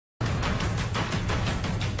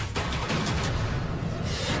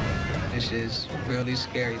which is really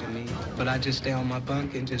scary to me. But I just stay on my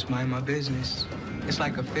bunk and just mind my business. It's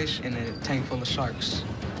like a fish in a tank full of sharks.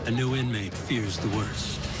 A new inmate fears the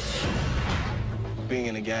worst. Being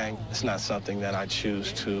in a gang, it's not something that I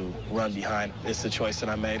choose to run behind. It's the choice that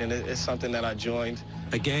I made, and it's something that I joined.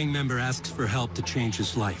 A gang member asks for help to change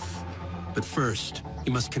his life. But first,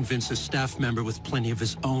 he must convince a staff member with plenty of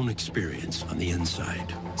his own experience on the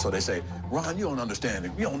inside. So they say, Ron, you don't understand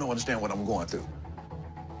it. You don't understand what I'm going through.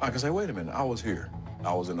 I can say, wait a minute, I was here.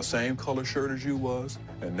 I was in the same color shirt as you was,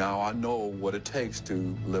 and now I know what it takes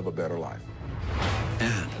to live a better life.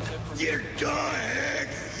 And you're done, heck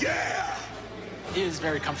yeah! He is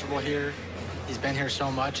very comfortable here. He's been here so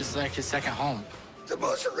much, it's like his second home. The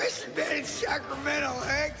most arrested man in Sacramento,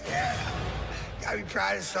 heck yeah! Gotta be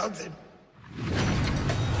proud of something.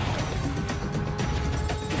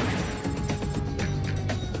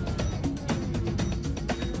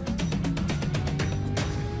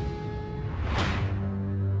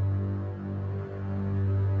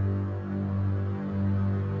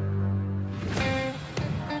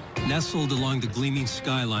 nestled along the gleaming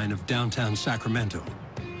skyline of downtown Sacramento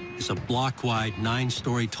is a block-wide,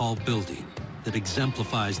 9-story tall building that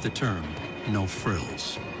exemplifies the term, no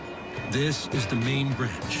frills. This is the main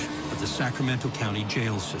branch of the Sacramento County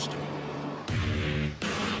jail system.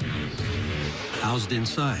 Housed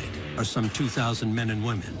inside are some 2,000 men and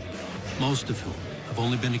women, most of whom have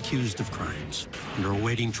only been accused of crimes and are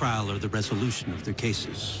awaiting trial or the resolution of their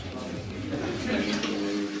cases.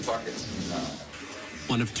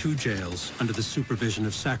 One of 2 jails under the supervision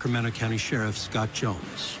of Sacramento County Sheriff Scott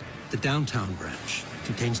Jones. The downtown branch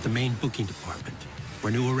contains the main booking department,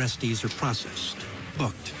 where new arrestees are processed,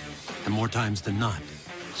 booked, and more times than not,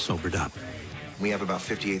 sobered up. We have about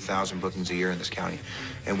 58,000 bookings a year in this county,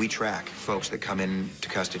 and we track folks that come into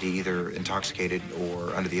custody either intoxicated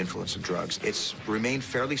or under the influence of drugs. It's remained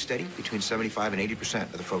fairly steady. Between 75 and 80%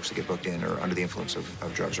 of the folks that get booked in are under the influence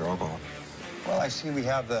of drugs or alcohol. Well, I see we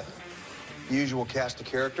have the usual cast of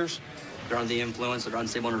characters. They're under the influence, they're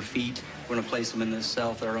unstable on their feet. We're gonna place them in this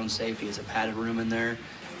cell for their own safety. It's a padded room in there.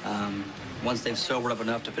 Once they've sobered up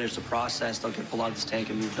enough to finish the process, they'll get pulled out of this tank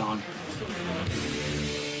and moved on.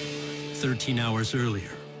 13 hours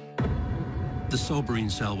earlier, the sobering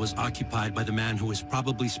cell was occupied by the man who has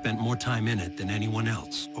probably spent more time in it than anyone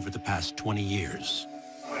else over the past 20 years.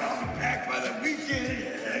 Back by the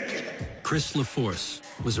weekend. Chris LaForce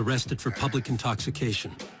was arrested for public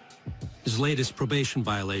intoxication. His latest probation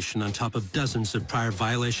violation on top of dozens of prior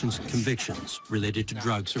violations and convictions related to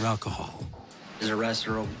drugs or alcohol. His arrests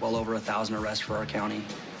are well over 1,000 arrests for our county.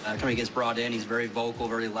 When he gets brought in, he's very vocal,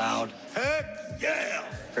 very loud. Heck yeah!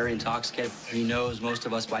 Very intoxicated. He knows most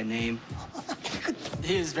of us by name.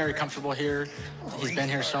 He is very comfortable here. He's been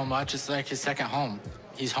here so much, it's like his second home.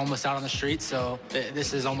 He's homeless out on the street, so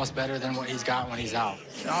this is almost better than what he's got when he's out.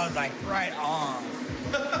 Sounds like right on.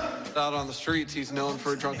 Out on the streets, he's known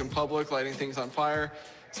for drunken public, lighting things on fire,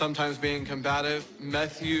 sometimes being combative,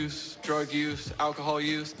 meth use, drug use, alcohol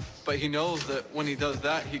use. But he knows that when he does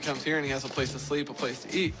that, he comes here and he has a place to sleep, a place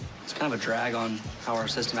to eat. It's kind of a drag on how our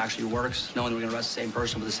system actually works, knowing we're going to arrest the same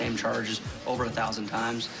person with the same charges over 1,000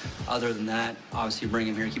 times. Other than that, obviously bring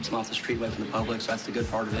him here, keeps him off the street, away from the public, so that's the good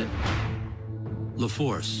part of it.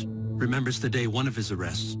 LaForce remembers the day one of his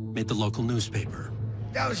arrests made the local newspaper.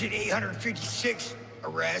 That was in 856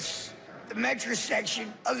 arrests. The Metro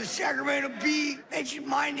section of the Sacramento Bee mentioned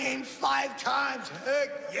my name 5 times. Heck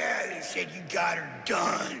yeah, they said you got her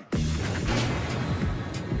done.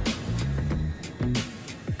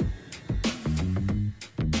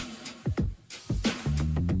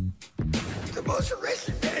 The most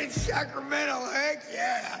arrested man in Sacramento, heck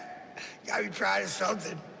yeah. Gotta be proud of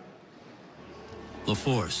something.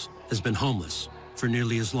 LaForce has been homeless for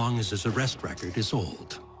nearly as long as his arrest record is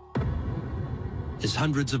old. His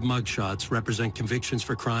hundreds of mugshots represent convictions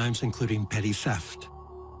for crimes including petty theft,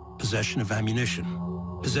 possession of ammunition,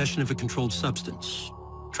 possession of a controlled substance,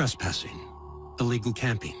 trespassing, illegal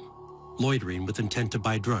camping, loitering with intent to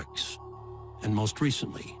buy drugs, and most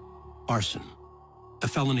recently, arson, a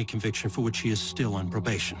felony conviction for which he is still on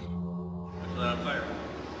probation.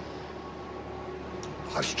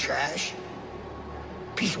 House trash,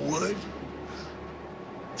 piece of wood,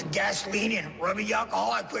 the gasoline and rubbing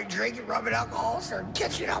alcohol. I quit drinking rubbing alcohol, started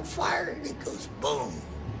catching on fire, and it goes boom.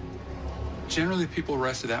 Generally, people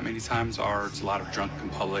arrested that many times it's a lot of drunken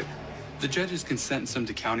public. The judges can sentence them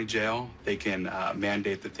to county jail. They can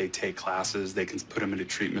mandate that they take classes. They can put them into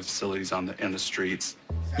treatment facilities in the streets.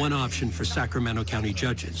 One option for Sacramento County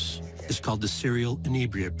judges is called the Serial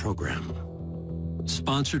Inebriate Program.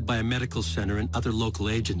 Sponsored by a medical center and other local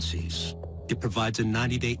agencies, It provides a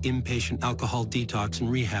 90-day inpatient alcohol detox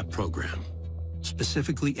and rehab program,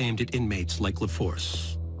 specifically aimed at inmates like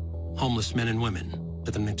LaForce, homeless men and women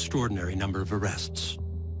with an extraordinary number of arrests.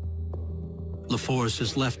 LaForce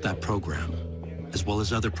has left that program, as well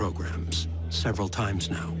as other programs, several times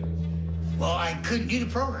now. Well, I couldn't do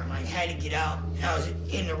the program. I had to get out. I was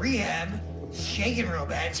in the rehab, shaking real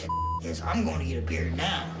bad. I said, yes, I'm going to get a beer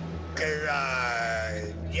now. Because,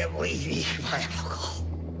 yeah, believe me, my alcohol.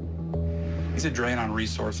 He's a drain on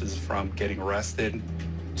resources from getting arrested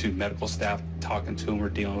to medical staff talking to him or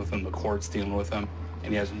dealing with him, the courts dealing with him,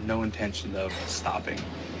 and he has no intention of stopping.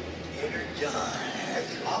 Get her done.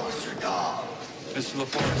 That's Officer Dog. Mr.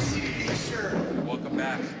 LaForce. Yes, sir. Welcome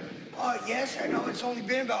back. Yes, I know it's only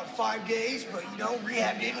been about 5 days, but, you know,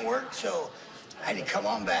 rehab didn't work, so I had to come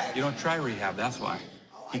on back. You don't try rehab, that's why.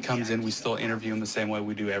 He comes in, we still interview him the same way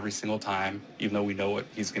we do every single time, even though we know what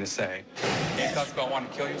he's going to say. Yes. You talk about wanting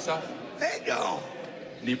to kill yourself? Hey, no.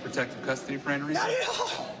 Need protective custody for any reason? Not at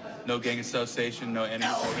all. No gang association, no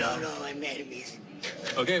enemies? No, I'm enemies.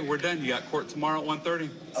 Okay, we're done. You got court tomorrow at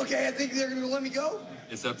 1:30. Okay, I think they're going to let me go.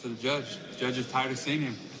 It's up to the judge. The judge is tired of seeing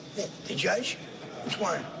you. The judge? Which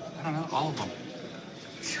one? I don't know, all of them.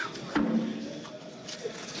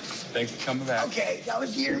 Thanks for coming back. Okay, that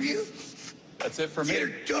was the interview? That's it for me. You're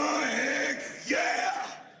done, heck yeah!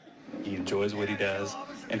 He enjoys what he does,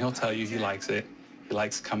 and he'll tell you he likes it. He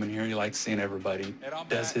likes coming here, he likes seeing everybody,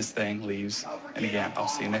 does his thing, leaves, and again, I'll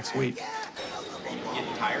see you next week. Get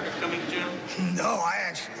tired of coming to gym? No, I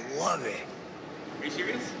actually love it. Are you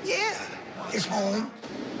serious? Yeah, it's home.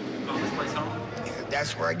 Call this place home?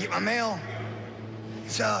 That's where I get my mail.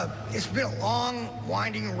 It's been a long,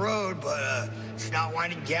 winding road, but it's not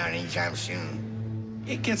winding down anytime soon.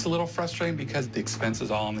 It gets a little frustrating because the expense is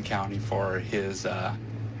all on the county for his,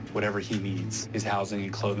 whatever he needs, his housing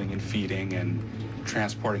and clothing and feeding and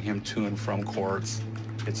transporting him to and from courts.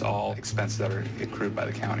 It's all expenses that are accrued by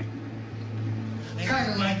the county.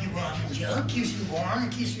 Kind of like you run the jail. It keeps me warm.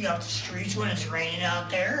 It keeps me off the streets when it's raining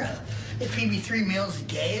out there. They feed me 3 meals a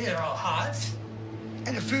day. They're all hot.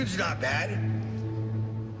 And the food's not bad.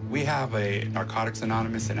 We have a Narcotics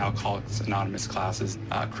Anonymous and Alcoholics Anonymous classes.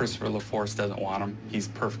 Christopher LaForce doesn't want them. He's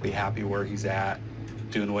perfectly happy where he's at,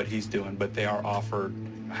 doing what he's doing, but they are offered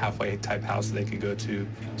halfway type houses they could go to,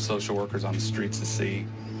 social workers on the streets to see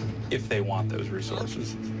if they want those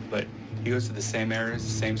resources. But he goes to the same areas, the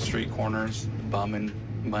same street corners, bumming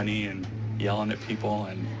money and yelling at people,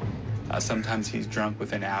 and sometimes he's drunk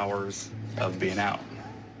within hours of being out.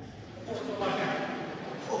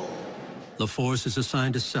 LaForce is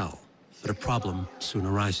assigned a cell, but a problem soon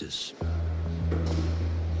arises.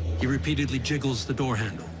 He repeatedly jiggles the door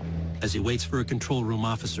handle as he waits for a control room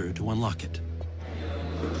officer to unlock it.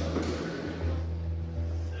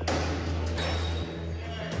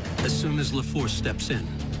 As soon as LaForce steps in,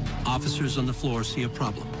 officers on the floor see a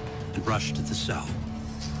problem and rush to the cell.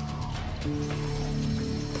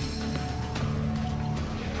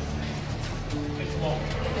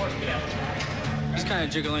 He's kind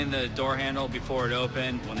of jiggling the door handle before it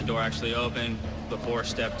opened. When the door actually opened, LaForce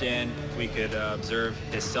stepped in. We could observe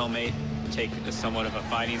his cellmate take somewhat of a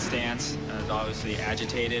fighting stance. Obviously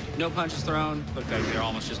agitated. No punches thrown. Looked like they're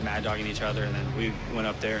almost just mad dogging each other, and then we went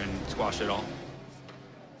up there and squashed it all.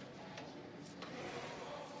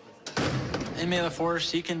 Inmate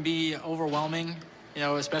LaForce, he can be overwhelming, you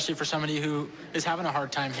know, especially for somebody who is having a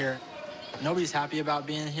hard time here. Nobody's happy about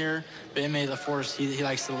being here, but inmate LaForce, he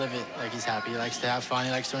likes to live it like he's happy. He likes to have fun.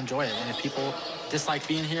 He likes to enjoy it. And if people dislike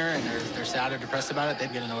being here and they're sad or depressed about it,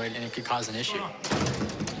 they'd get annoyed, and it could cause an issue.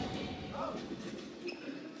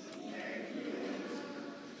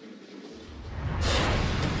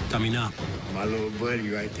 Coming up. My little buddy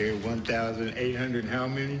right there, 1,800 how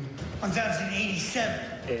many? 1,087.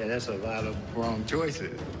 Yeah, that's a lot of wrong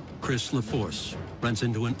choices. Chris LaForce runs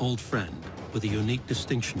into an old friend with a unique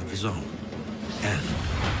distinction of his own. And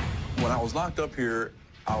when I was locked up here,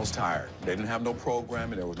 I was tired. They didn't have no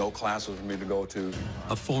programming. There was no classes for me to go to.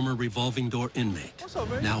 A former revolving door inmate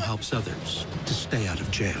now helps others to stay out of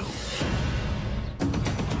jail.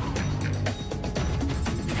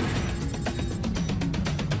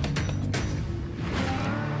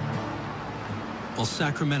 While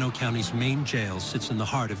Sacramento County's main jail sits in the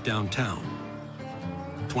heart of downtown,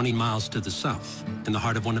 20 miles to the south, in the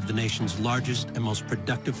heart of one of the nation's largest and most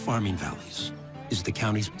productive farming valleys, is the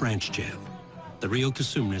county's branch jail, the Rio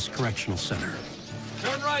Cosumnes Correctional Center.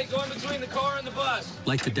 Turn right, go in between the car and the bus.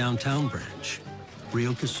 Like the downtown branch,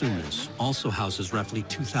 Rio Cosumnes also houses roughly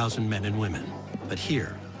 2,000 men and women. But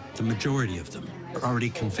here, the majority of them are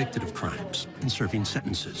already convicted of crimes and serving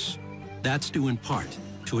sentences. That's due in part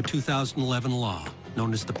to a 2011 law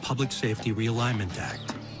known as the Public Safety Realignment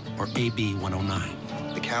Act, or AB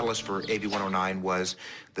 109. The catalyst for AB 109 was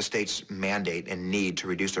the state's mandate and need to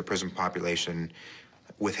reduce their prison population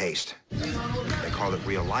with haste. They called it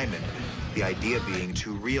realignment, the idea being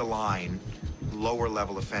to realign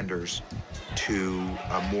lower-level offenders to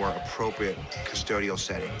a more appropriate custodial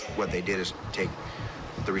setting. What they did is take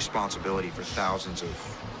the responsibility for thousands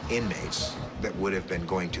of inmates that would have been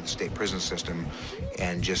going to the state prison system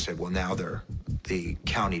and just said, well, now they're the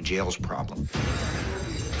county jail's problem.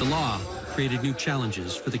 The law created new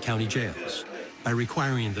challenges for the county jails by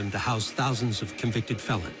requiring them to house thousands of convicted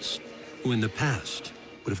felons who in the past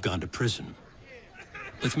would have gone to prison.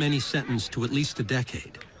 With many sentenced to at least a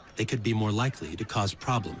decade, they could be more likely to cause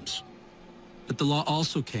problems. But the law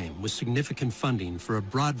also came with significant funding for a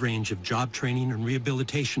broad range of job training and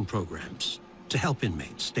rehabilitation programs to help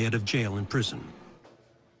inmates stay out of jail and prison.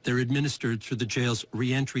 They're administered through the jail's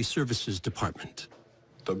Reentry Services Department.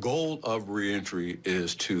 The goal of reentry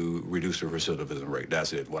is to reduce the recidivism rate.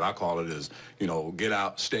 That's it. What I call it is, get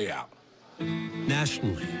out, stay out.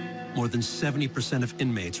 Nationally, more than 70% of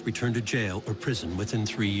inmates return to jail or prison within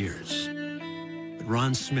 3 years. But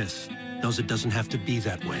Ron Smith knows it doesn't have to be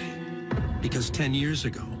that way, because 10 years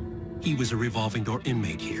ago, he was a revolving door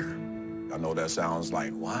inmate here. I know that sounds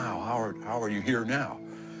like, wow, how are you here now?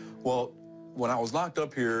 Well, when I was locked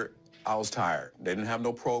up here, I was tired. They didn't have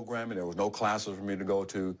no programming. There was no classes for me to go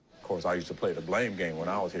to. Of course, I used to play the blame game when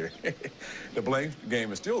I was here. The blame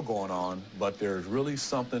game is still going on, but there's really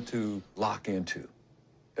something to lock into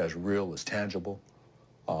that's real, that's tangible,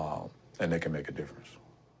 and they can make a difference.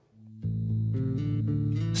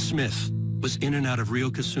 Smith was in and out of Rio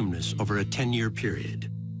Cosumnes over a 10-year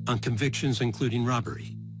period on convictions including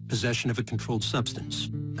robbery, possession of a controlled substance,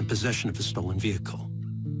 and possession of a stolen vehicle.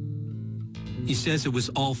 He says it was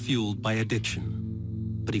all fueled by addiction,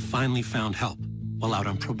 but he finally found help while out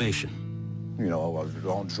on probation. I was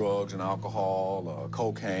on drugs and alcohol,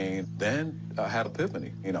 cocaine. Then I had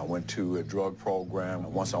epiphany. I went to a drug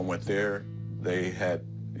program. Once I went there, they had,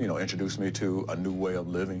 introduced me to a new way of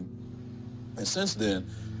living. And since then,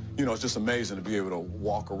 it's just amazing to be able to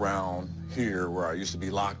walk around here where I used to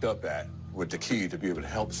be locked up at with the key to be able to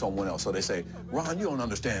help someone else. So they say, Ron, you don't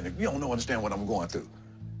understand it. You don't understand what I'm going through.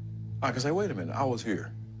 I can say, wait a minute, I was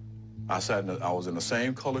here. I was in the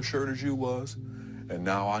same color shirt as you was, and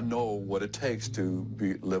now I know what it takes to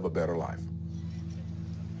live a better life.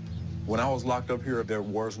 When I was locked up here, there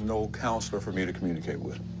was no counselor for me to communicate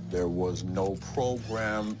with. There was no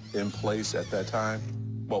program in place at that time.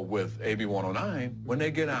 But with AB 109, when they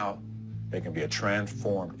get out, they can be a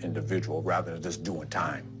transformed individual rather than just doing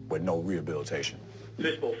time with no rehabilitation.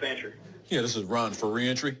 Fishbowl Fancher. Yeah, this is Ron for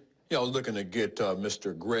reentry. Yeah, I was looking to get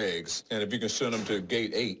Mr. Greggs, and if you can send him to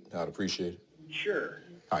gate 8, I'd appreciate it. Sure.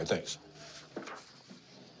 All right, thanks.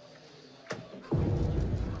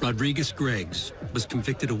 Rodriguez Greggs was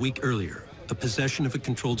convicted a week earlier of possession of a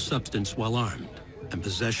controlled substance while armed and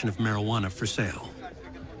possession of marijuana for sale.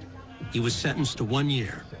 He was sentenced to 1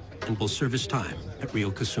 year and will serve his time at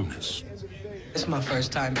Rio Cosumnes. It's my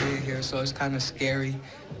first time being here, so it's kind of scary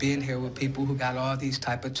being here with people who got all these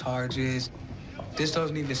type of charges. This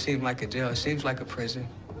doesn't even seem like a jail. It seems like a prison.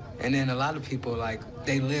 And then a lot of people,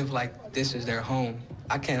 they live like this is their home.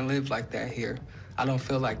 I can't live like that here. I don't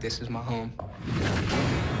feel like this is my home.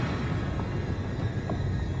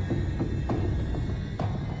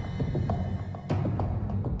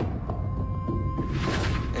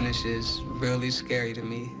 And it's just really scary to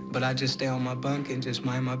me. But I just stay on my bunk and just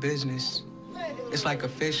mind my business. It's like a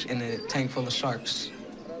fish in a tank full of sharks.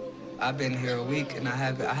 I've been here a week, and I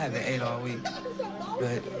haven't ate all week,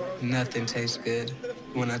 but nothing tastes good.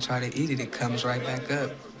 When I try to eat it, it comes right back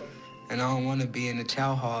up. And I don't want to be in the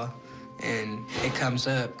chow hall, and it comes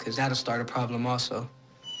up, because that'll start a problem also.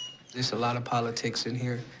 There's a lot of politics in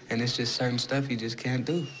here, and it's just certain stuff you just can't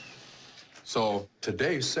do. So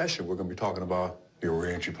today's session, we're going to be talking about your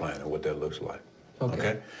reentry plan and what that looks like.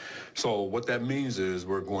 Okay? So what that means is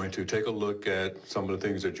we're going to take a look at some of the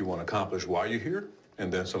things that you want to accomplish while you're here,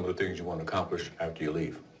 and then some of the things you want to accomplish after you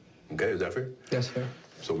leave. Okay, is that fair? That's fair.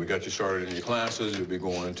 So we got you started in your classes. You'll be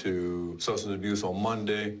going to substance abuse on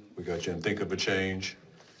Monday. We got you in Think of a Change.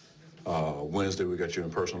 Wednesday, we got you in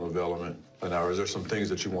personal development. And now, is there some things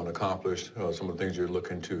that you want to accomplish? Some of the things you're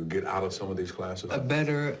looking to get out of some of these classes? A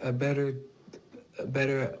better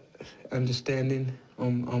understanding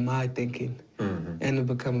on my thinking, and to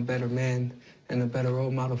become a better man and a better role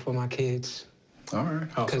model for my kids. All right.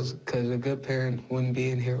 Because a good parent wouldn't be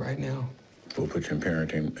in here right now. We'll put you in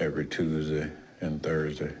parenting every Tuesday and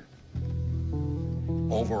Thursday.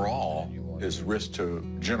 Overall, his risk to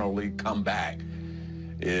generally come back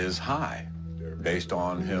is high. based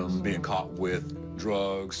on him being caught with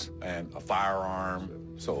drugs and a firearm.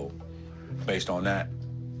 So based on that,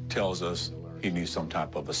 tells us he needs some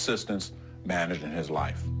type of assistance managing his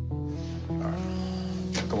life. All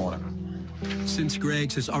right, come on in. Since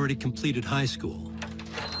Greggs has already completed high school,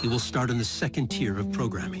 he will start in the second tier of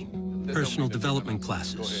programming, personal development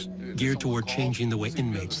classes geared toward changing the way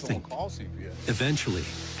inmates think. Eventually,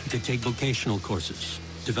 he could take vocational courses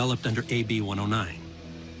developed under AB 109,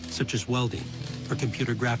 such as welding or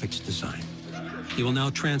computer graphics design. He will now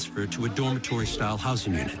transfer to a dormitory-style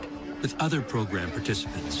housing unit with other program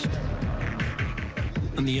participants.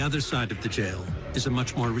 On the other side of the jail is a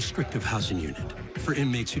much more restrictive housing unit for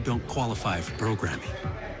inmates who don't qualify for programming,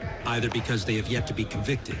 either because they have yet to be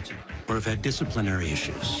convicted or have had disciplinary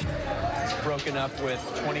issues. It's broken up with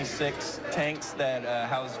 26 tanks that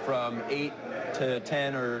house from 8 to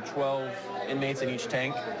 10 or 12 inmates in each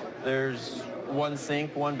tank. There's one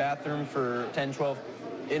sink, one bathroom for 10, 12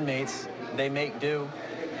 inmates. They make do.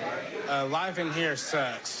 Life in here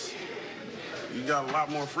sucks. You got a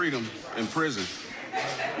lot more freedom in prison.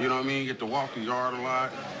 You know what I mean? You get to walk the yard a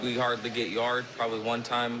lot. We hardly get yard, probably one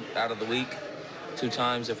time out of the week, 2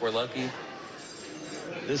 times if we're lucky.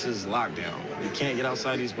 This is lockdown. You can't get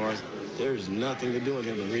outside these bars. There's nothing to do in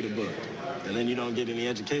here but read a book. And then you don't get any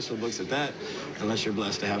educational books at that unless you're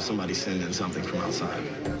blessed to have somebody send in something from outside.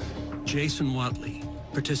 Jason Watley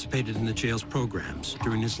participated in the jail's programs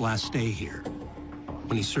during his last stay here,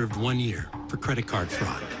 when he served 1 year for credit card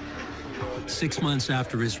fraud. 6 months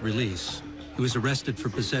after his release, he was arrested for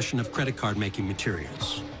possession of credit card making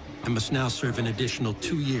materials and must now serve an additional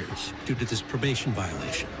 2 years due to this probation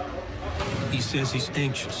violation. He says he's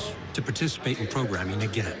anxious to participate in programming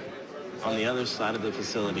again. On the other side of the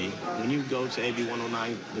facility, when you go to AB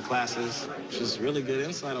 109, the classes, it's just really good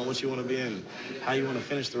insight on what you want to be and how you want to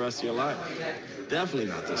finish the rest of your life.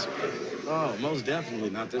 Definitely not this way. Oh, most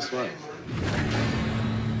definitely not this way.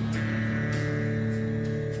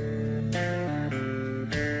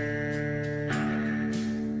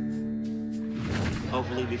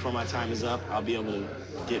 Hopefully, before my time is up, I'll be able to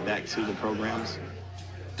get back to the programs.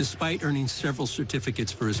 Despite earning several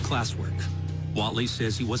certificates for his classwork, Watley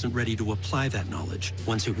says he wasn't ready to apply that knowledge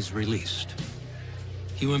once he was released.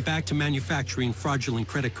 He went back to manufacturing fraudulent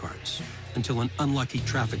credit cards until an unlucky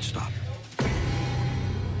traffic stop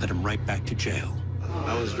led him right back to jail.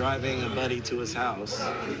 I was driving a buddy to his house.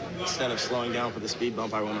 Instead of slowing down for the speed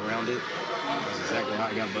bump, I went around it. That's exactly how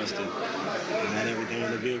I got busted. I had everything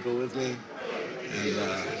in the vehicle with me,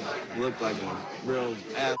 and looked like a real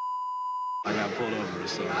ass. I got pulled over,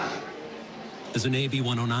 so. As an AB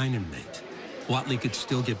 109 inmate, Watley could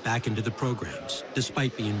still get back into the programs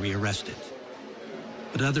despite being rearrested.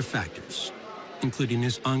 But other factors, including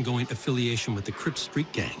his ongoing affiliation with the Crips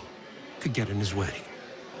street gang, could get in his way.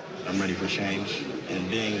 I'm ready for change, and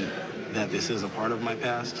being that this is a part of my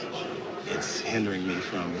past, it's hindering me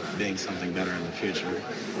from being something better in the future.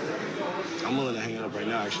 I'm willing to hang it up right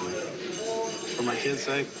now, actually. For my kids'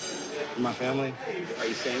 sake, for my family. Are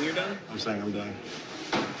you saying you're done? I'm saying I'm done.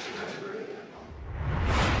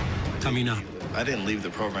 Coming up. I didn't leave the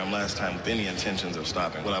program last time with any intentions of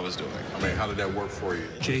stopping what I was doing. I mean, how did that work for you?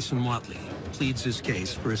 Jason Watley pleads his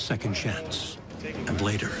case for a second chance. And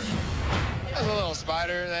later. I was a little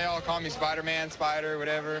spider. They all call me Spider-Man, Spider,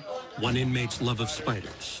 whatever. One inmate's love of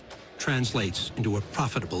spiders translates into a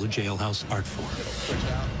profitable jailhouse art form.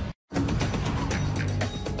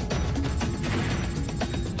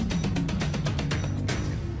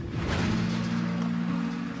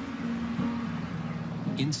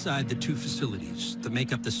 Inside the 2 facilities that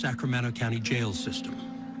make up the Sacramento County jail system,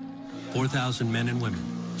 4,000 men and women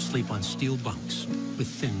sleep on steel bunks with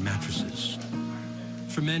thin mattresses.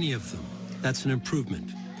 For many of them, that's an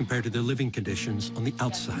improvement compared to their living conditions on the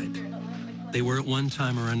outside. They were at one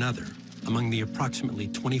time or another among the approximately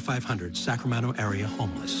 2,500 Sacramento area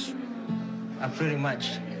homeless. I pretty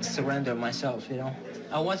much surrendered myself, you know.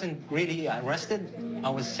 I wasn't really arrested, I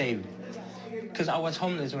was saved. Because I was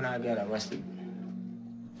homeless when I got arrested.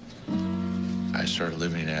 I started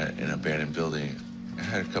living in an abandoned building. I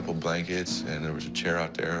had a couple blankets, and there was a chair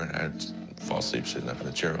out there, and I'd fall asleep sitting up in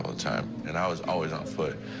the chair all the time. And I was always on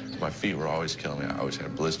foot. My feet were always killing me. I always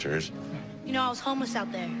had blisters. You know, I was homeless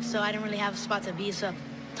out there, so I didn't really have a spot to be, so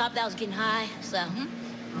top that was getting high, so.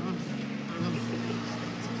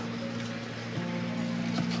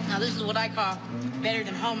 Now, this is what I call better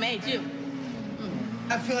than homemade, too.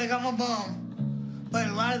 I feel like I'm a bum, but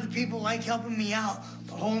a lot of the people like helping me out,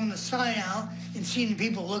 holding the sign out and seeing the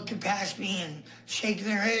people looking past me and shaking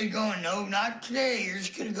their head going, no, not today. You're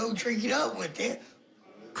just going to go drink it up with it.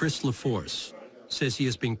 Chris LaForce says he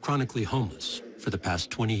has been chronically homeless for the past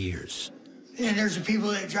 20 years. And there's the people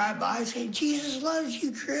that drive by and say, Jesus loves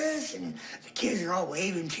you, Chris. And the kids are all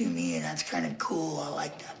waving to me, and that's kind of cool. I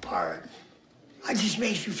like that part. It just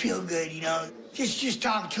makes you feel good, you know. Just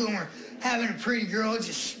talking to him or having a pretty girl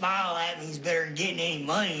just smile at me is better than getting any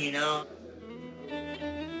money, you know.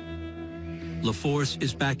 LaForce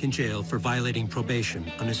is back in jail for violating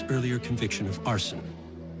probation on his earlier conviction of arson.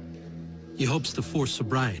 He hopes the forced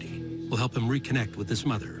sobriety will help him reconnect with his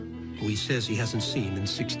mother, who he says he hasn't seen in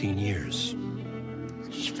 16 years.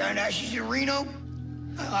 Just found out she's in Reno.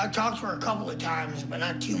 I talked to her a couple of times, but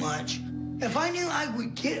not too much. If I knew I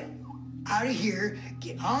would get out of here,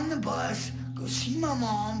 get on the bus, go see my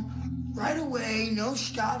mom right away, no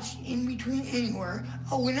stops in between anywhere,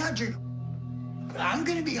 I would not drink. But I'm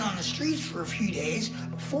gonna be on the streets for a few days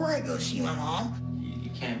before I go see my mom. You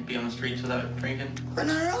can't be on the streets without drinking? But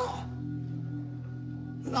not at all.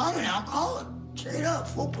 I'm an alcoholic, straight up,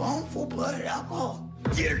 full-blown, full-blooded alcoholic.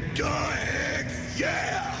 Get her done,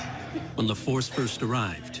 yeah! When LaForce first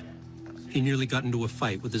arrived, he nearly got into a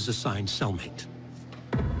fight with his assigned cellmate.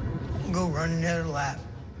 Go run another lap.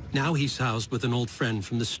 Now he's housed with an old friend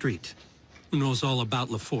from the street who knows all about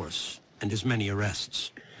LaForce and his many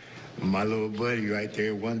arrests. My little buddy right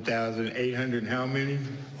there, 1,800 and how many?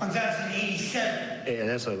 1,087. Yeah,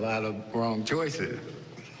 that's a lot of wrong choices.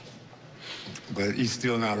 But he's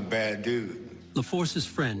still not a bad dude. LaForce's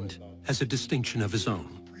friend has a distinction of his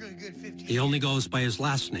own. He only goes by his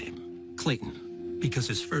last name, Clayton, because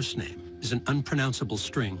his first name is an unpronounceable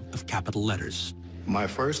string of capital letters. My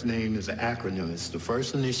first name is an acronym. It's the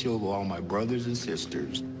first initial of all my brothers and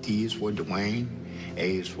sisters. D is for Dwayne,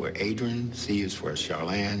 A is for Adrian, C is for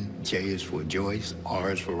Charlene, J is for Joyce,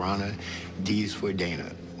 R is for Rana, D is for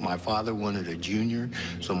Dana. My father wanted a junior,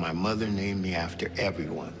 so my mother named me after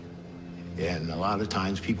everyone. And a lot of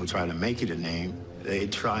times people try to make it a name. They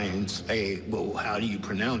try and say, well, how do you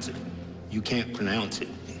pronounce it? You can't pronounce it.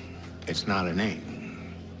 It's not a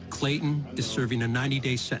name. Clayton is serving a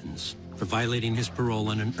 90-day sentence for violating his parole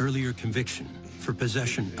on an earlier conviction for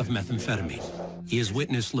possession of methamphetamine. He has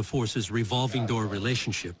witnessed LaForce's revolving door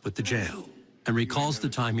relationship with the jail and recalls the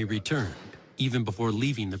time he returned, even before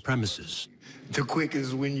leaving the premises. The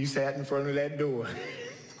quickest when you sat in front of that door.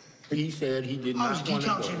 He said he did not want to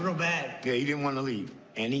go. Real bad. Yeah, he didn't want to leave,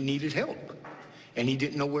 and he needed help. And he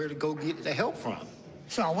didn't know where to go get the help from.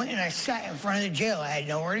 So I went and I sat in front of the jail. I had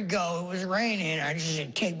nowhere to go. It was raining. I just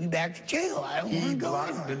said, take me back to jail. I don't want to go.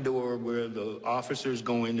 He blocked the door where the officers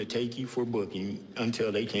go in to take you for booking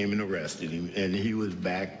until they came and arrested him. And he was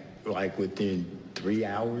back like within 3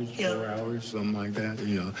 hours, 4 hours, something like that.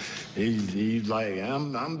 You know, he's like,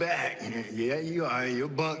 I'm back. Yeah, you are. Your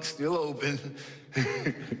bunk's still open.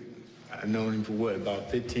 I've known him for what,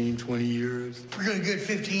 about 15, 20 years? Really good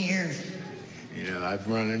 15 years. You know, I've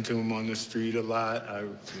run into him on the street a lot.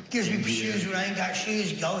 Gives me shoes when I ain't got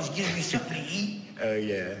shoes. He always gives me something to eat.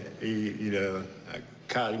 Yeah, I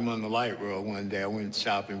caught him on the light rail one day. I went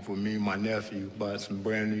shopping for me and my nephew, bought some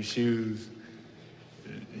brand new shoes.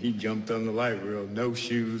 He jumped on the light rail, no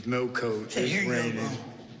shoes, no coat, it's raining.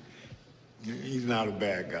 He's not a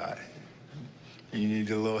bad guy. He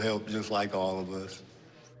needs a little help just like all of us.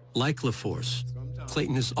 Like LaForce,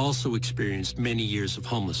 Clayton has also experienced many years of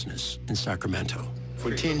homelessness in Sacramento.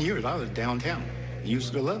 For 10 years, I was downtown.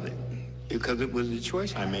 Used to love it because it was a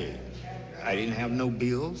choice I made. I didn't have no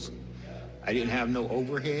bills. I didn't have no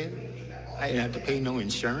overhead. I didn't have to pay no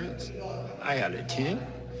insurance. I had a tent.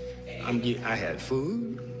 I had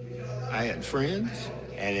food. I had friends.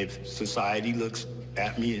 And if society looks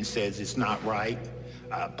at me and says it's not right,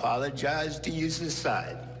 I apologize to you,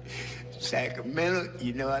 society. Sacramento,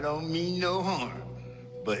 you know I don't mean no harm.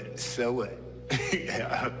 But so what?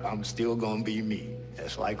 I'm still gonna be me.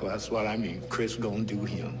 That's what I mean. Chris gonna do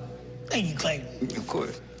him. Thank you, Clayton. Of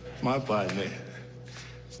course. My partner.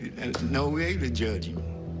 No way to judge him.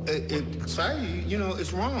 Society,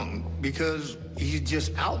 it's wrong because he's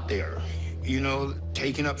just out there,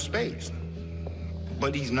 taking up space.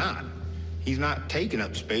 But he's not. He's not taking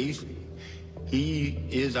up space. He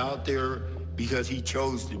is out there because he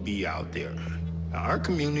chose to be out there. Our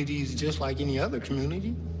community is just like any other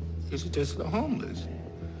community. It's just the homeless.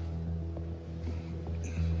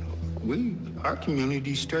 Our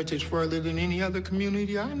community stretches further than any other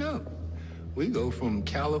community I know. We go from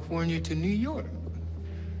California to New York.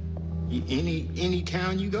 Any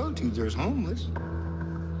town you go to, there's homeless.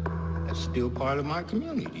 That's still part of my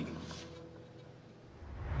community.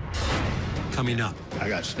 Coming up. I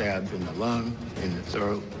got stabbed in the lung, in the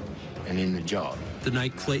throat, and in the jaw. The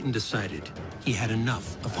night Clayton decided he had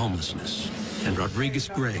enough of homelessness. And Rodriguez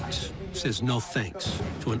Greggs says no thanks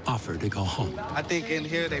to an offer to go home. I think in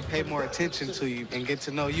here they pay more attention to you and get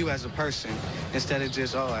to know you as a person instead of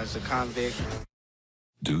just, oh, as a convict.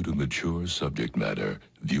 Due to mature subject matter,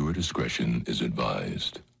 viewer discretion is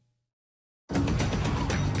advised.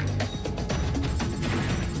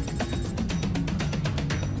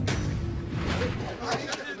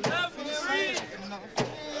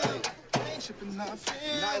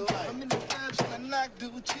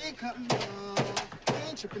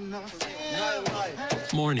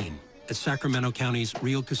 Morning at Sacramento County's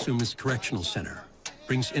Rio Casumas Correctional Center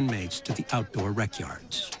brings inmates to the outdoor rec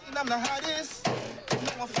yards. I'm the hottest.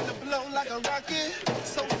 I'm finna blow like a rocket.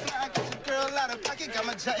 So fly, get your girl out of pocket. Got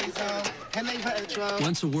my J's on, and they heard drum.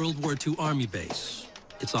 Once a World War II Army base,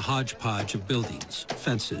 it's a hodgepodge of buildings,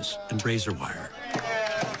 fences, and razor wire.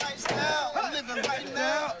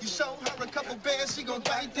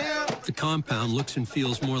 The compound looks and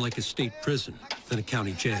feels more like a state prison than a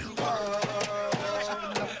county jail.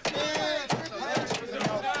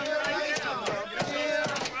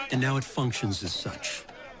 And now it functions as such,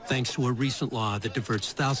 thanks to a recent law that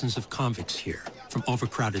diverts thousands of convicts here from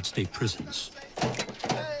overcrowded state prisons.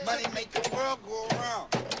 Money make the world go around.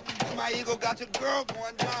 My ego got your girl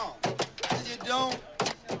going down. And you don't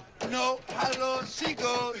know how low she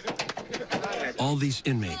goes. All these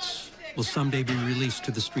inmates will someday be released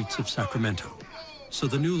to the streets of Sacramento. So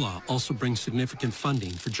the new law also brings significant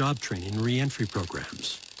funding for job training and re-entry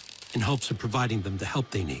programs in hopes of providing them the help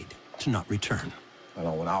they need to not return. I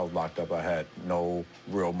know when I was locked up, I had no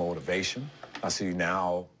real motivation. I see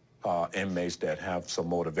now inmates that have some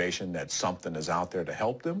motivation, that something is out there to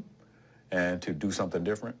help them and to do something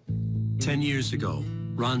different. 10 years ago,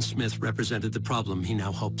 Ron Smith represented the problem he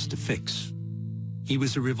now hopes to fix. He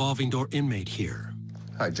was a revolving door inmate here.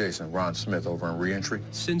 Hi, Jason. Ron Smith over in Reentry.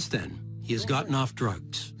 Since then, he has gotten off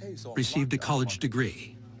drugs, received a college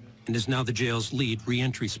degree, and is now the jail's lead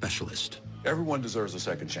reentry specialist. Everyone deserves a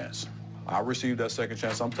second chance. I received that second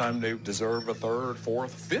chance. Sometimes they deserve a third,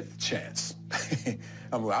 fourth, fifth chance.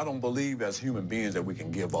 I mean, I don't believe as human beings that we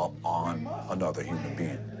can give up on another human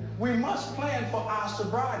being. We must plan for our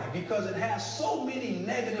sobriety because it has so many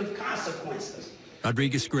negative consequences.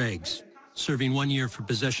 Rodriguez Greggs, serving 1 year for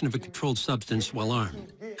possession of a controlled substance while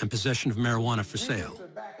armed and possession of marijuana for sale,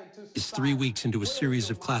 is 3 weeks into a series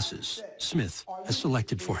of classes Smith has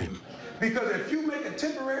selected for him. Because if you make a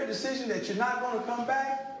temporary decision that you're not going to come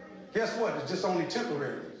back, guess what? It's just only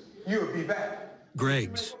temporary. You'll be back.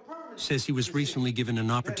 Greggs says he was recently given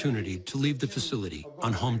an opportunity to leave the facility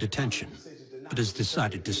on home detention, but has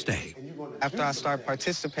decided to stay. After I started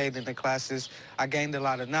participating in the classes, I gained a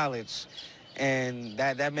lot of knowledge. And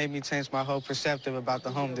that made me change my whole perspective about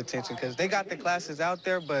the home detention, because they got the classes out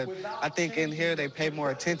there, but I think in here they pay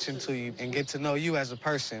more attention to you and get to know you as a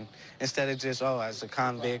person instead of just, oh, as a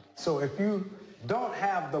convict. So if you don't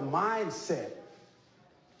have the mindset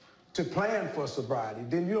to plan for sobriety,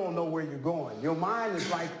 then you don't know where you're going. Your mind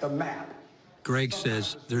is like the map. Greg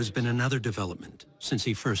says there's been another development since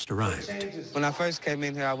he first arrived. When I first came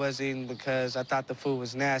in here, I was eating because I thought the food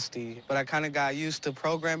was nasty. But I kind of got used to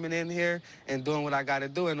programming in here and doing what I got to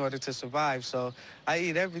do in order to survive. So I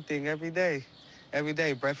eat everything every day. Every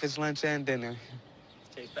day, breakfast, lunch, and dinner.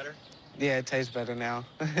 Tastes better? Yeah, it tastes better now.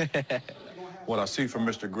 What I see from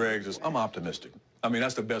Mr. Greggs is I'm optimistic. I mean,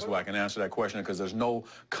 that's the best way I can answer that question, because there's no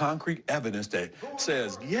concrete evidence that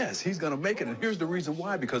says, yes, he's going to make it. And here's the reason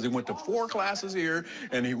why, because he went to 4 classes here,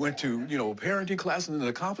 and he went to, parenting classes and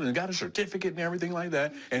the conference and got a certificate and everything like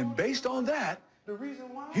that. And based on that,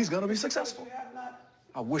 he's going to be successful.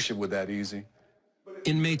 I wish it were that easy.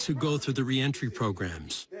 Inmates who go through the reentry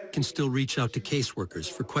programs can still reach out to caseworkers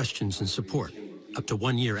for questions and support up to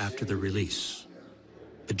 1 year after their release.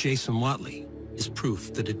 But Jason Watley is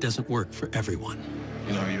proof that it doesn't work for everyone.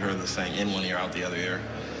 You know, you heard the saying, in one ear, out the other ear.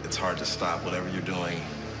 It's hard to stop whatever you're doing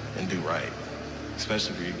and do right,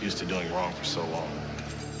 especially if you're used to doing wrong for so long.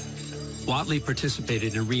 Watley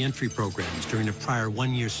participated in reentry programs during a prior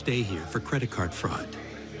 1 year stay here for credit card fraud.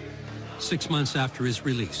 6 months after his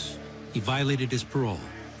release, he violated his parole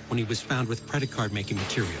when he was found with credit card making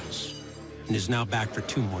materials and is now back for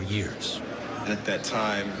 2 more years. And at that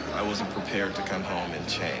time, I wasn't prepared to come home and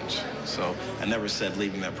change. So I never said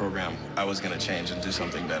leaving that program, I was going to change and do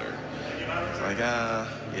something better. It's like,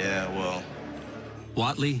 yeah, well.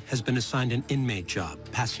 Watley has been assigned an inmate job,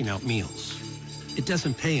 passing out meals. It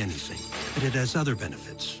doesn't pay anything, but it has other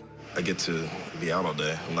benefits. I get to be out all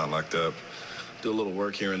day. I'm not locked up. Do a little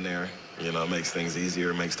work here and there. You know, it makes things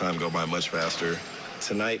easier, makes time go by much faster.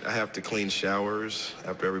 Tonight, I have to clean showers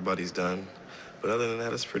after everybody's done. But other than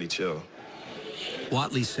that, it's pretty chill.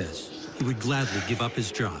 Watley says he would gladly give up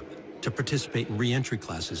his job to participate in re-entry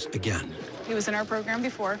classes again. He was in our program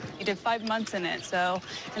before. He did 5 months in it, and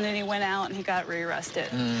then he went out and he got rearrested.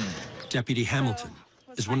 Deputy Hamilton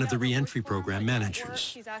is one of the re-entry program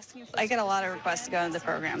managers. I get a lot of requests to go into the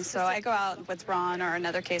program, so I go out with Ron or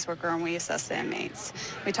another caseworker and we assess the inmates.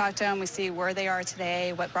 We talk to them, we see where they are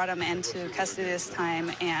today, what brought them into custody this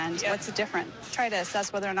time, and what's different. Try to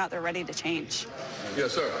assess whether or not they're ready to change.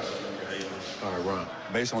 Yes, sir. All right, Ron.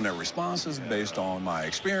 Based on their responses, based on my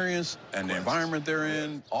experience and the environment they're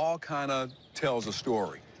in, all kind of tells a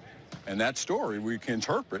story. And that story we can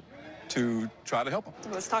interpret to try to help them.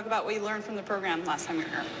 Let's talk about what you learned from the program last time you were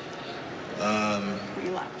here. When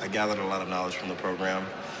you left. I gathered a lot of knowledge from the program.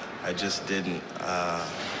 I just didn't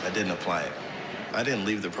apply it. I didn't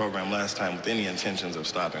leave the program last time with any intentions of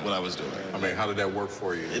stopping what I was doing. I mean, how did that work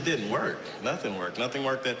for you? It didn't work. Nothing worked. Nothing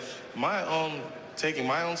worked. Taking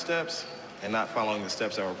my own steps and not following the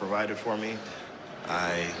steps that were provided for me,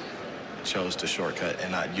 I chose to shortcut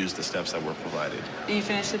and not use the steps that were provided. Did you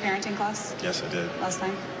finish the parenting class? Yes, I did. Last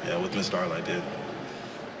time? Yeah, with Miss Darla, I did.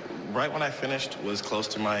 Right when I finished was close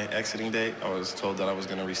to my exiting date. I was told that I was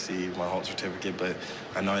going to receive my Holt certificate, but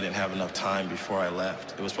I know I didn't have enough time before I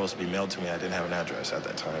left. It was supposed to be mailed to me. I didn't have an address at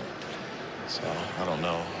that time. So I don't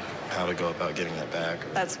know how to go about getting that back.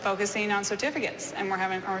 That's focusing on certificates, and we're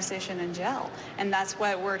having a conversation in jail. And that's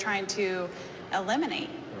what we're trying to eliminate.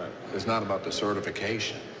 Right. It's not about the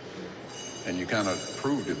certification. And you kind of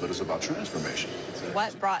proved it, but it's about transformation.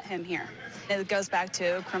 What brought him here? It goes back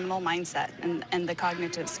to criminal mindset and the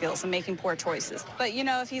cognitive skills and making poor choices. But, you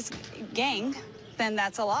know, if he's gang, then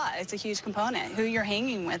that's a lot. It's a huge component. Who you're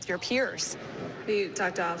hanging with, your peers. Have you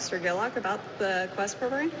talked to Officer Gillock about the Quest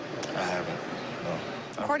program? I haven't, no.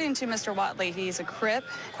 According to Mr. Watley, he's a Crip.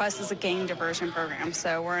 Quest is a gang diversion program.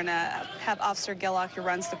 So we're going to have Officer Gillock, who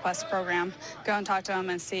runs the Quest program, go and talk to him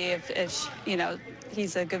and see if you know,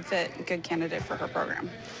 he's a good fit, good candidate for her program.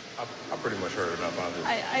 I pretty much heard enough on this.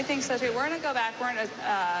 I think so, too. We're going to go back. We're going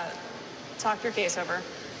to talk your case over,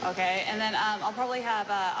 okay? And then I'll probably have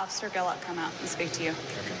Officer Gillock come out and speak to you.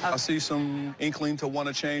 Okay. I see some inkling to want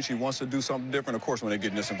to change. He wants to do something different. Of course, when they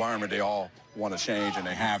get in this environment, they all want to change, and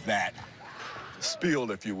they have that spiel,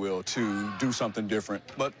 if you will, to do something different.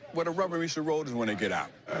 But where the rubber meets the road is when they get out.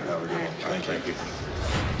 Thank you.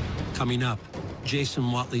 Coming up,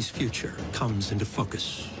 Jason Watley's future comes into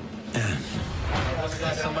focus. And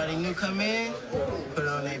somebody new come in, put it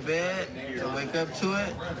on their bed, and wake up to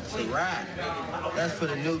it, it's a wrap. That's for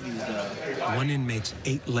the newbies, though. one inmate's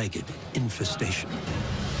 8-legged infestation.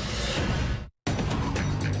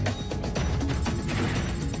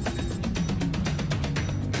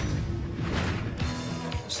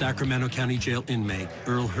 Sacramento County Jail inmate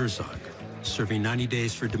Earl Herzog, serving 90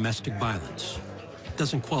 days for domestic violence,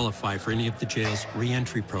 doesn't qualify for any of the jail's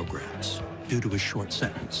re-entry programs due to his short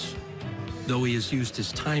sentence, though he has used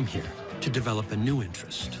his time here to develop a new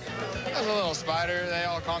interest. I was a little spider. They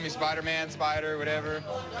all call me Spider-Man, Spider, whatever.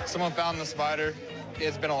 Someone found the spider.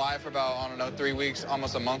 It's been alive for about, I don't know, 3 weeks,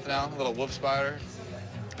 almost a month now, a little wolf spider.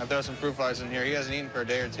 I throw some fruit flies in here. He hasn't eaten for a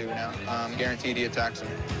day or two now. Guaranteed he attacks him.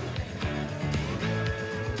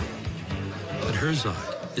 But Herzog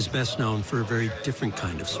is best known for a very different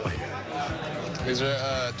kind of spider. These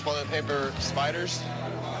are toilet paper spiders.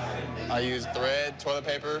 I use thread, toilet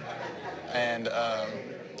paper, and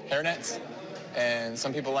hair nets. And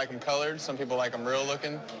some people like them colored, some people like them real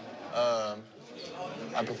looking. I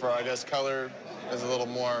prefer, I guess, color is a little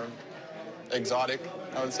more exotic,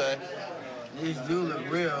 I would say. These do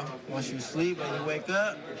look real. Once you sleep and you wake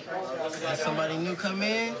up, and somebody new come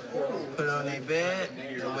in, put it on their bed,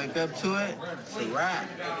 and wake up to it, it's a wrap.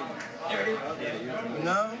 You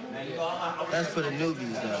know? That's for the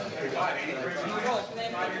newbies, though.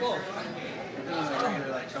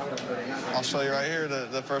 I'll show you right here.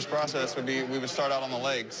 The first process would be, we would start out on the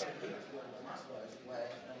legs.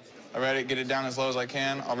 I ready to get it down as low as I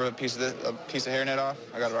can. I'll rip a piece of hairnet off.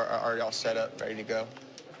 I got it already all set up, ready to go.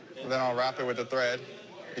 Then I'll wrap it with the thread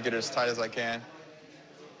to get it as tight as I can.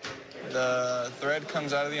 The thread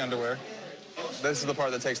comes out of the underwear. This is the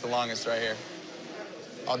part that takes the longest right here.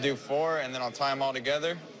 I'll do 4, and then I'll tie them all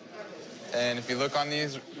together. And if you look on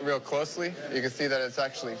these real closely, you can see that it's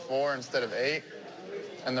actually 4 instead of 8,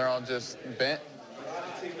 and they're all just bent.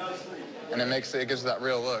 And it gives that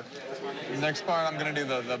real look. The next part, I'm gonna do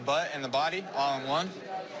the butt and the body all in one.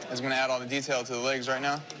 I'm gonna add all the detail to the legs right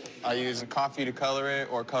now. I use coffee to color it,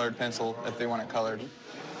 or colored pencil if they want it colored.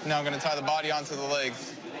 Now I'm gonna tie the body onto the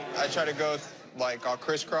legs. I try to go, like, I'll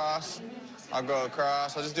crisscross, I'll go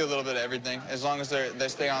across, I'll just do a little bit of everything. As long as they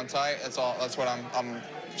stay on tight, that's what I'm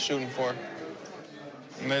shooting for.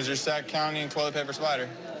 And there's your Sac County toilet paper spider.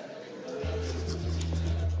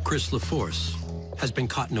 Chris LaForce has been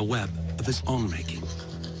caught in a web of his own making.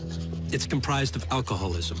 It's comprised of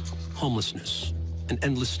alcoholism, homelessness, and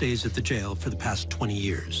endless stays at the jail for the past 20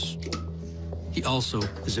 years. He also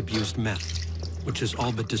has abused meth, which has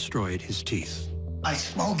all but destroyed his teeth. I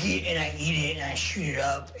smoke it and I eat it and I shoot it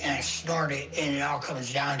up and I snort it, and it all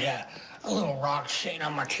comes down to a little rock sitting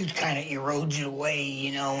on my tooth, kind of erodes it away,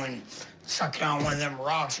 you know, and sucking on one of them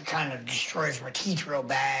rocks, it kind of destroys my teeth real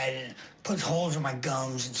bad and puts holes in my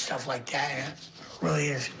gums and stuff like that. And it really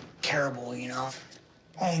is terrible, you know.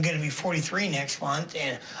 I'm going to be 43 next month,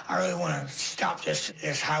 and I really want to stop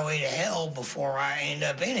this highway to hell before I end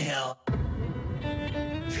up in hell.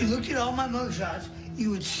 If you looked at all my mugshots,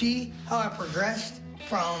 you would see how I progressed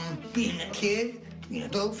from being a kid to being a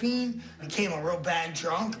dope fiend, became a real bad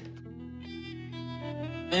drunk.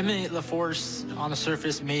 Inmate LaForce, on the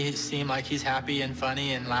surface, may seem like he's happy and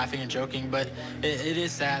funny and laughing and joking, but it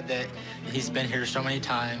is sad that he's been here so many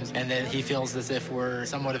times and that he feels as if we're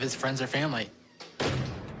somewhat of his friends or family.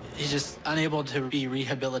 He's just unable to be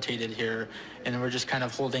rehabilitated here, and we're just kind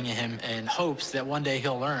of holding him in hopes that one day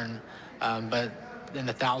he'll learn, but in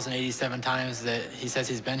the 1,087 times that he says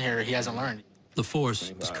he's been here, he hasn't learned.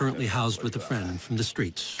 LaForce is currently housed with a friend from the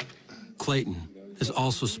streets. Clayton has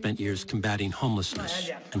also spent years combating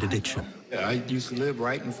homelessness and addiction. I used to live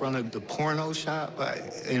right in front of the porno shop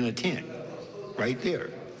in a tent, right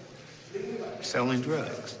there, selling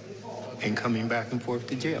drugs and coming back and forth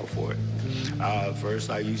to jail for it.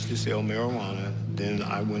 First, I used to sell marijuana. Then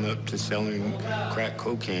I went up to selling crack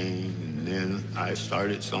cocaine. And then I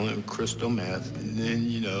started selling crystal meth. And then,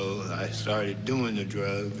 you know, I started doing the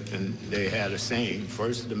drug. And they had a saying,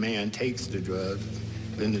 first the man takes the drug,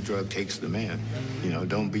 then the drug takes the man. You know,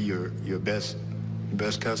 don't be your best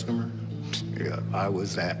customer. Yeah, I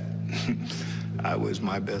was that. I was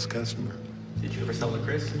my best customer. Did you ever sell to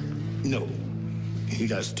Chris? No. He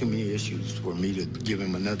has too many issues for me to give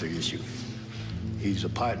him another issue. He's a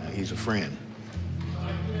partner, he's a friend.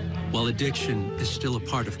 While addiction is still a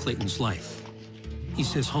part of Clayton's life, he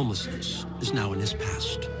says homelessness is now in his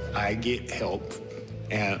past. I get help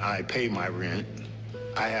and I pay my rent.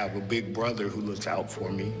 I have a big brother who looks out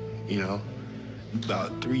for me, you know.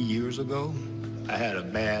 About 3 years ago, I had a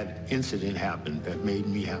bad incident happen that made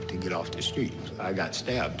me have to get off the streets. I got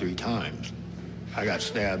stabbed 3 times. I got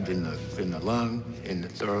stabbed in the lung, in the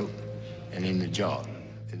throat, and in the jaw.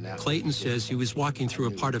 Clayton says he was walking through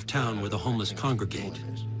a part of town where the homeless congregate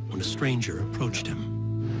when a stranger approached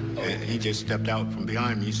him. And he just stepped out from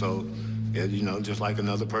behind me, so, you know, just like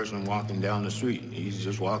another person walking down the street. He's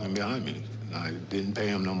just walking behind me. I didn't pay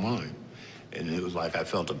him no mind. And it was like I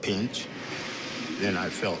felt a pinch, then I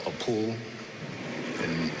felt a pull,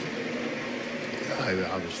 and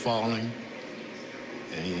I was falling,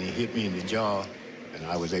 and he hit me in the jaw, and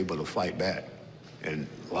I was able to fight back. And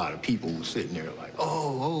a lot of people were sitting there like,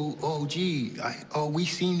 gee, we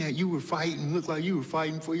seen that you were fighting, looked like you were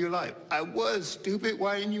fighting for your life. I was, stupid,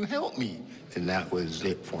 why didn't you help me? And that was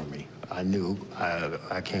it for me. I knew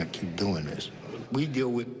I can't keep doing this. We deal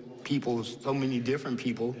with people, so many different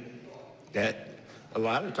people, that a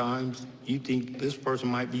lot of times you think this person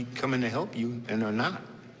might be coming to help you, and they're not.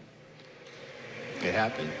 It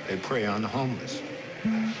happened. They prey on the homeless.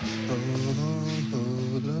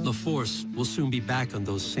 LaForce will soon be back on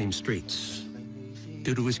those same streets.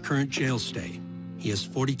 Due to his current jail stay, he has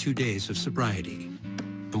 42 days of sobriety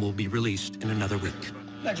and will be released in another week.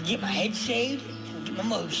 I'm about to get my head shaved and get my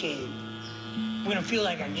mug shaved. I'm gonna feel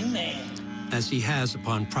like a new man. As he has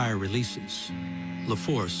upon prior releases,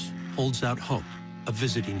 LaForce holds out hope of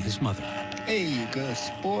visiting his mother. Hey, you good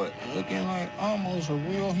sport, looking like almost a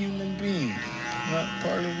real human being, not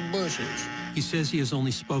part of the bushes. He says he has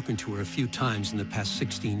only spoken to her a few times in the past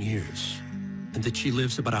 16 years, and that she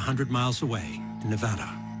lives about 100 miles away in Nevada.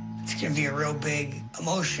 It's gonna be a real big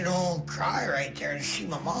emotional cry right there to see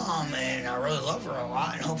my mom, and I really love her a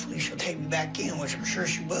lot, and hopefully she'll take me back in, which I'm sure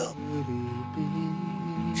she will.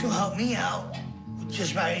 She'll help me out with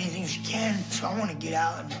just about anything she can, so I want to get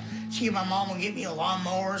out and see if my mom will get me a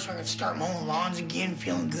lawnmower so I can start mowing lawns again,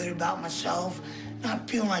 feeling good about myself, not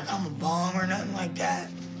feeling like I'm a bum or nothing like that.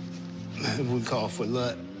 We call for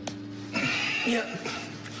luck. Yep.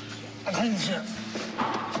 I cleaned this up.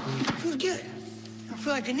 Feels good. I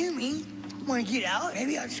feel like the new me. I want to get out.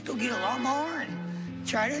 Maybe I'll just go get a lawnmower and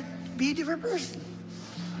try to be a different person.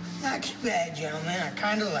 Not too bad, gentlemen. I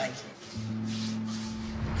kind of like it.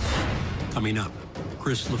 Coming up,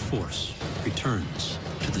 Chris LaForce returns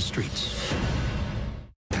to the streets.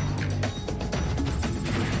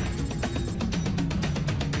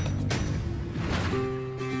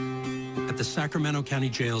 At the Sacramento County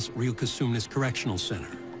Jail's Rio Cosumnes Correctional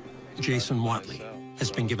Center, Jason Watley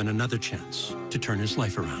has been given another chance to turn his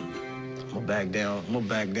life around. I'm gonna back down. I'm gonna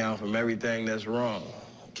back down from everything that's wrong.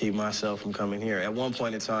 Keep myself from coming here. At one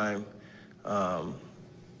point in time,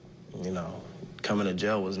 you know, coming to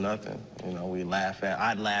jail was nothing. You know,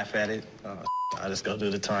 I'd laugh at it. I just go do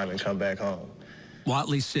the time and come back home.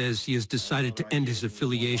 Whatley says he has decided to end his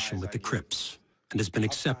affiliation with the Crips and has been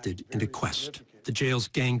accepted into Quest, the jail's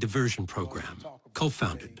gang diversion program,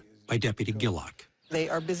 co-founded by Deputy Gillock. They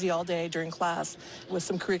are busy all day during class with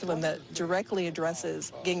some curriculum that directly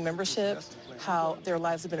addresses gang membership, how their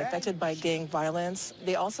lives have been affected by gang violence.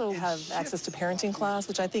 They also have access to parenting class,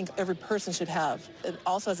 which I think every person should have. It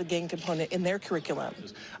also has a gang component in their curriculum.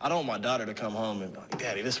 I don't want my daughter to come home and be like,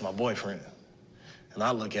 Daddy, this is my boyfriend. And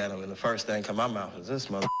I look at him and the first thing come out my mouth is, this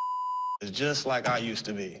mother is just like I used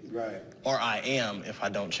to be. Right. Or I am if I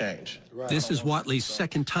don't change. Right. This is Whatley's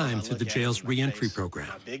second time through the jail's re-entry program,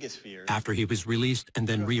 after he was released and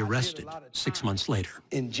then rearrested 6 months later.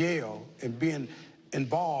 In jail and being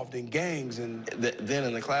involved in gangs and... Then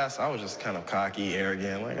in the class, I was just kind of cocky,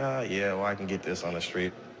 arrogant, like, yeah, well, I can get this on the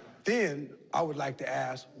street. Then I would like to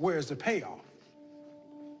ask, where's the payoff?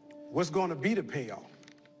 What's going to be the payoff?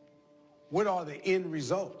 What are the end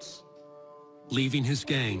results? Leaving his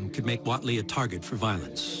gang could make Whatley a target for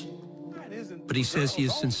violence. But he says he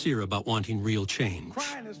is sincere about wanting real change.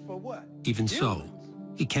 Even so,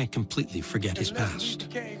 he can't completely forget his past.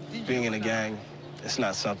 Being in a gang, it's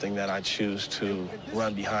not something that I choose to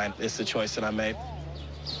run behind. It's the choice that I made.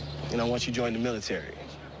 You know, once you join the military,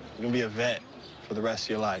 you're gonna be a vet for the rest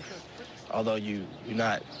of your life, although you're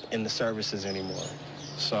not in the services anymore.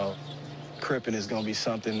 So, cripping is gonna be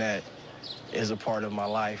something that is a part of my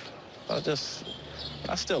life. I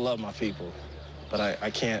still love my people, but I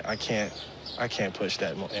can't push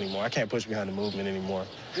that anymore. I can't push behind the movement anymore.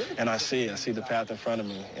 And I see the path in front of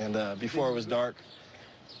me. And before it was dark,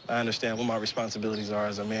 I understand what my responsibilities are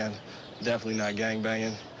as a man. Definitely not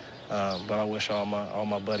gangbanging, but I wish all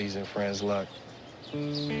my buddies and friends luck.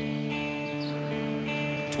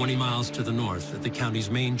 20 miles to the north at the county's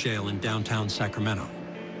main jail in downtown Sacramento,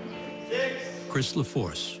 Chris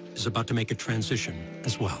LaForce is about to make a transition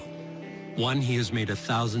as well. One he has made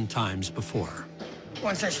 1,000 times before.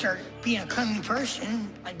 Once I start being a cleanly person,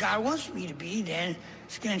 like God wants me to be, then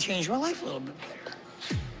it's going to change my life a little bit better.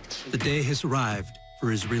 The day has arrived for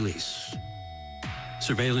his release.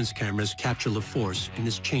 Surveillance cameras capture LaForce in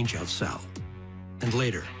his change-out cell, and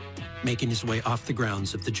later, making his way off the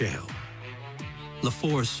grounds of the jail.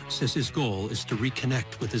 LaForce says his goal is to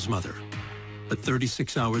reconnect with his mother, but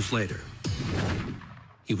 36 hours later,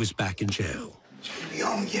 he was back in jail. Be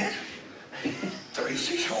home again.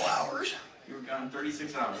 36 whole hours. You were gone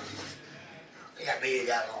 36 hours. I got beat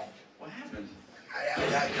that long. What happened? I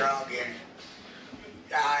got drunk and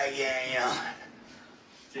died again, you know.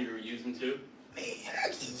 So you were using too?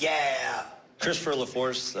 Yeah. Christopher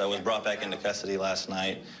LaForce was brought back into custody last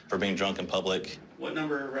night for being drunk in public. What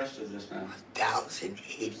number arrest is this, man?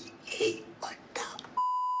 1,088. What the?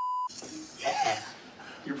 Yeah.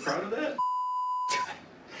 You're proud of that?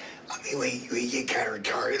 I mean, when you get kind of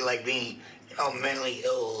retarded like me, you know, mentally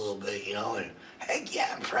ill a little bit, you know, and heck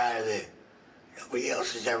yeah, I'm proud of it. Nobody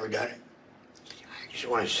else has ever done it. I just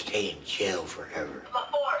want to stay in jail forever.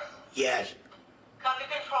 LaForce. Yes. Come to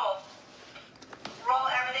control. Roll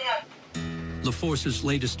everything up. LaForce's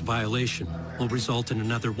latest violation will result in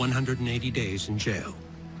another 180 days in jail,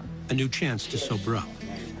 a new chance to sober up,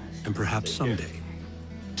 and perhaps someday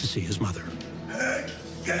to see his mother. Heck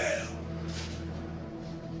yeah.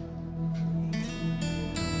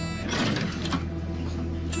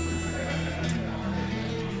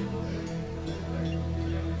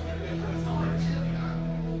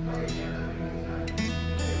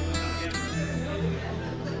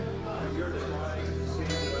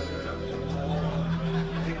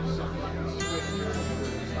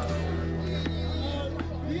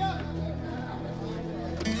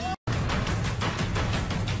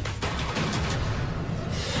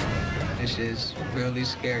 This is really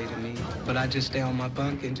scary to me, but I just stay on my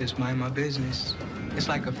bunk and just mind my business. It's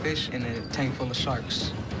like a fish in a tank full of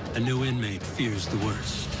sharks. A new inmate fears the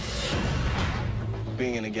worst.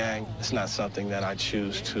 Being in a gang, it's not something that I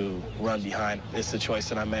choose to run behind. It's the choice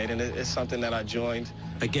that I made, and it's something that I joined.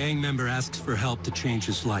 A gang member asks for help to change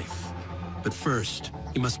his life. But first,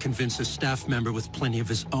 he must convince a staff member with plenty of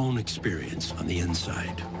his own experience on the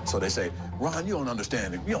inside. So they say, Ron, you don't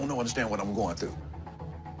understand it. You don't understand what I'm going through.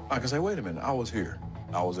 I can say, wait a minute, I was here.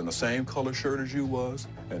 I was in the same color shirt as you was,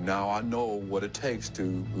 and now I know what it takes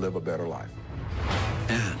to live a better life.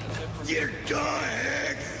 And You're done,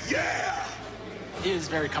 heck yeah! He is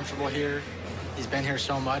very comfortable here. He's been here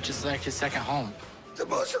so much, it's like his second home. The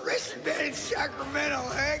most arrested man in Sacramento,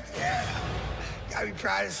 heck yeah. Gotta be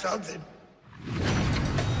proud of something.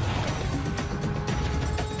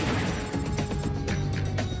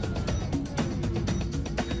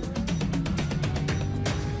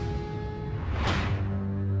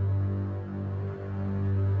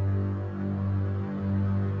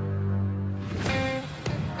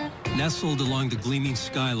 Nestled along the gleaming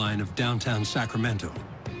skyline of downtown Sacramento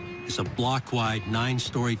is a block-wide,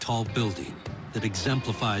 9-story tall building that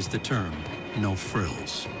exemplifies the term, no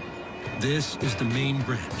frills. This is the main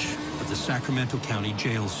branch of the Sacramento County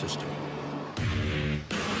jail system.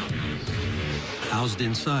 Housed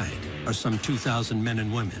inside are some 2,000 men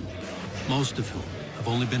and women, most of whom have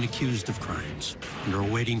only been accused of crimes and are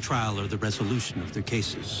awaiting trial or the resolution of their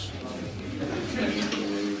cases.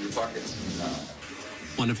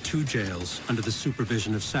 One of 2 jails under the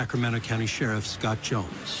supervision of Sacramento County Sheriff Scott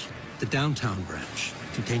Jones. The downtown branch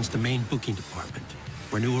contains the main booking department,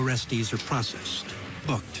 where new arrestees are processed,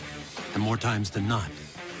 booked, and more times than not,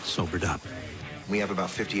 sobered up. We have about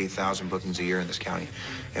 58,000 bookings a year in this county,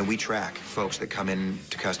 and we track folks that come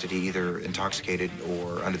into custody either intoxicated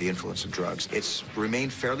or under the influence of drugs. It's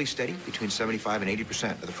remained fairly steady. Between 75 and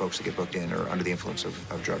 80% of the folks that get booked in are under the influence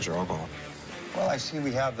of drugs or alcohol. Well, I see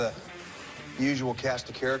we have the usual cast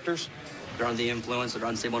of characters. They're under the influence, they're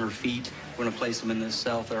unstable on their feet. We're gonna place them in this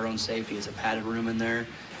cell for their own safety. It's a padded room in there.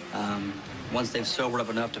 Once they've sobered up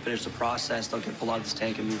enough to finish the process, they'll get pulled out of this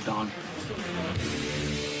tank and moved on.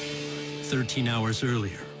 13 hours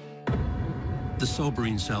earlier, the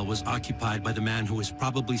sobering cell was occupied by the man who has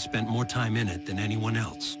probably spent more time in it than anyone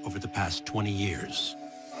else over the past 20 years.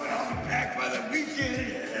 Back by the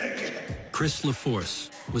weekend. Chris LaForce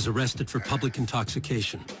was arrested for public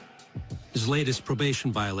intoxication. His latest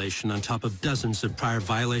probation violation on top of dozens of prior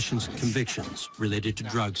violations and convictions related to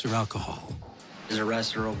drugs or alcohol. His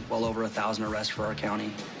arrests are well over 1,000 arrests for our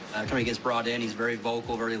county. When he gets brought in, he's very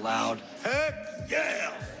vocal, very loud. Heck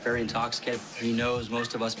yeah! Very intoxicated. He knows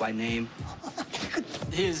most of us by name.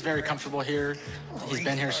 He is very comfortable here. He's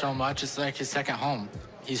been here so much, it's like his second home.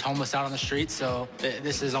 He's homeless out on the street, so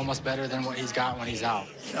this is almost better than what he's got when he's out.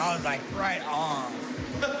 Sounds like right on.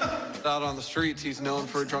 Out on the streets, he's known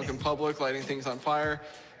for drunk in public, lighting things on fire,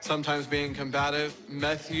 sometimes being combative,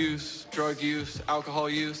 meth use, drug use, alcohol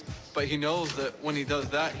use. But he knows that when he does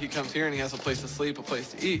that, he comes here and he has a place to sleep, a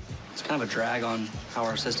place to eat. It's kind of a drag on how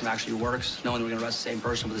our system actually works, knowing that we're gonna arrest the same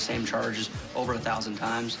person with the same charges over 1,000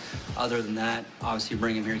 times. Other than that, obviously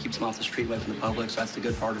bring him here, keeps him off the street, away from the public, so that's the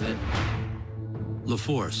good part of it.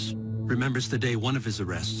 LaForce remembers the day one of his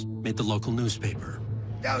arrests made the local newspaper.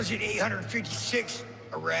 That was in 856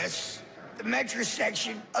 arrests. The Metro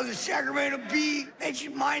section of the Sacramento Bee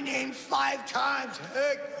mentioned my name 5 times.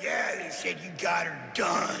 Heck yeah, they said you got her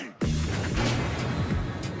done.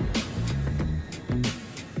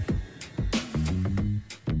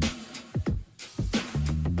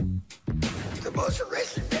 The most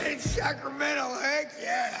arrested man in Sacramento, heck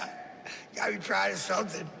yeah. Gotta be proud of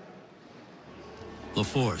something.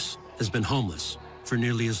 LaForce has been homeless for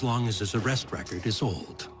nearly as long as his arrest record is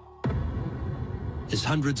old. His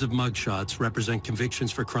hundreds of mugshots represent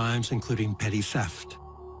convictions for crimes including petty theft,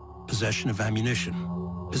 possession of ammunition,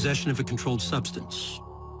 possession of a controlled substance,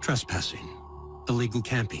 trespassing, illegal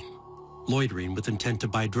camping, loitering with intent to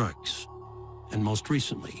buy drugs, and most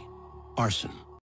recently, arson.